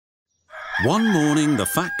One morning, the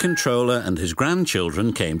Fat Controller and his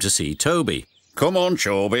grandchildren came to see Toby. Come on,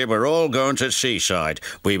 Toby, we're all going to Seaside.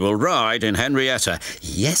 We will ride in Henrietta.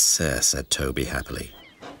 Yes, sir, said Toby happily.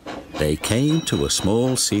 They came to a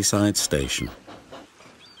small seaside station.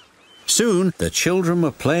 Soon, the children were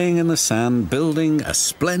playing in the sand, building a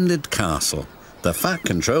splendid castle. The Fat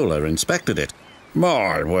Controller inspected it.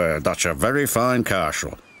 My word, that's a very fine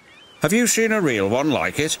castle. Have you seen a real one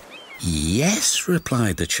like it? Yes,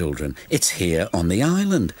 replied the children. It's here on the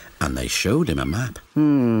island. And they showed him a map.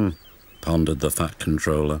 Pondered the Fat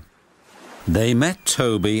Controller. They met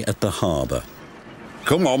Toby at the harbour.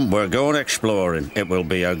 Come on, we're going exploring. It will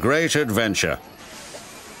be a great adventure.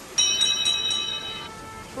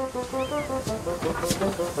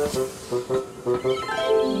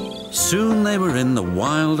 Soon they were in the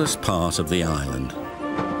wildest part of the island.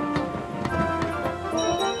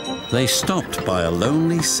 They stopped by a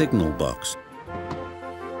lonely signal box.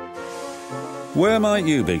 Where might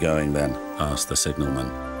you be going then? Asked the signalman.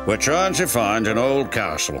 We're trying to find an old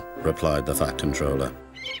castle, replied the Fat Controller.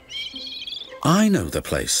 I know the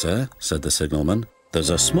place, sir, said the signalman. There's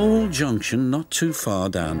a small junction not too far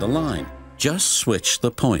down the line. Just switch the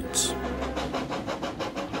points.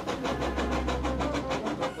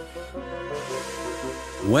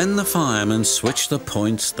 When the firemen switched the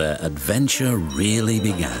points, their adventure really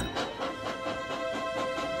began.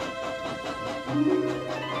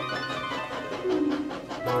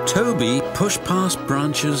 Toby pushed past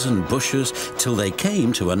branches and bushes till they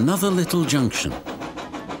came to another little junction.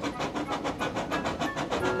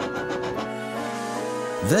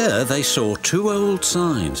 There they saw two old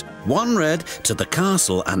signs. One read to the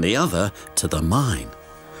castle and the other to the mine.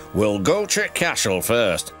 We'll go to castle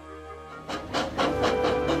first.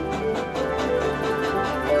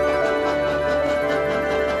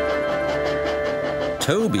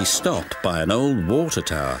 Toby stopped by an old water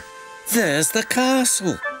tower. There's the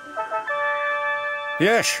castle.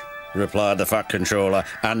 Yes, replied the Fat Controller,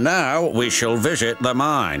 and now we shall visit the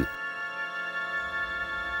mine.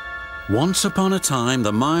 Once upon a time,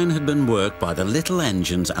 the mine had been worked by the little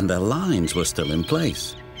engines and their lines were still in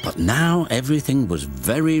place. But now everything was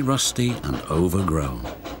very rusty and overgrown.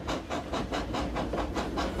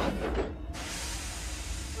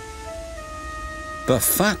 The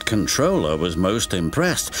Fat Controller was most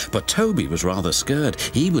impressed, but Toby was rather scared.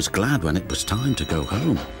 He was glad when it was time to go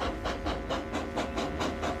home.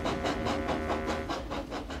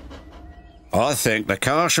 I think the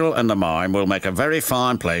castle and the mine will make a very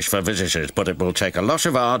fine place for visitors, but it will take a lot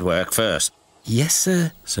of hard work first. Yes,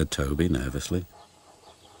 sir, said Toby nervously.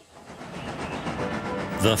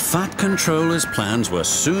 The Fat Controller's plans were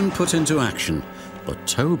soon put into action, but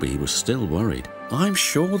Toby was still worried. I'm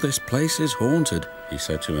sure this place is haunted, he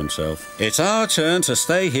said to himself. It's our turn to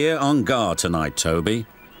stay here on guard tonight, Toby.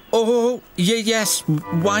 Oh, yes,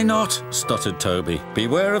 why not? Stuttered Toby.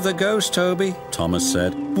 Beware of the ghost, Toby, Thomas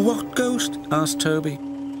said. What ghost? Asked Toby.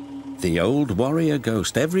 The old warrior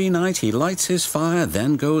ghost. Every night he lights his fire,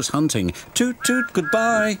 then goes hunting. Toot toot,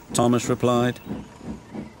 goodbye, Thomas replied.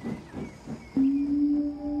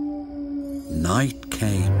 Night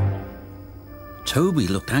came. Toby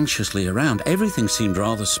looked anxiously around. Everything seemed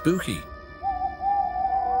rather spooky.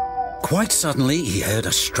 Quite suddenly, he heard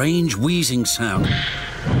a strange wheezing sound.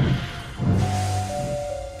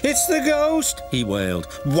 It's the ghost, he wailed.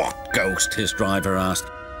 What ghost? His driver asked.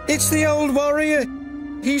 It's the old warrior.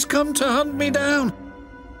 He's come to hunt me down.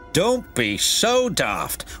 Don't be so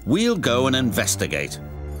daft. We'll go and investigate.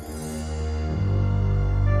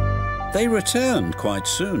 They returned quite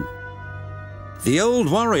soon. The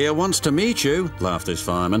old warrior wants to meet you, laughed his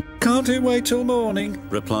fireman. Can't he wait till morning?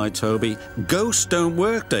 Replied Toby. Ghosts don't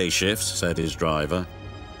work day shifts, said his driver.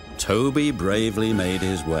 Toby bravely made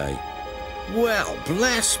his way. Well,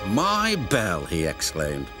 bless my bell, he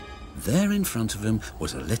exclaimed. There in front of him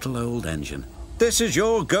was a little old engine. This is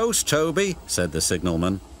your ghost, Toby, said the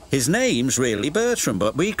signalman. His name's really Bertram,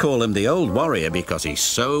 but we call him the old warrior because he's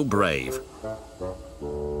so brave.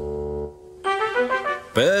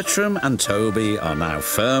 Bertram and Toby are now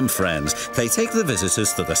firm friends. They take the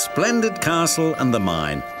visitors to the splendid castle and the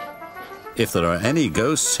mine. If there are any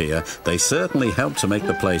ghosts here, they certainly help to make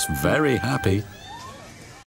the place very happy.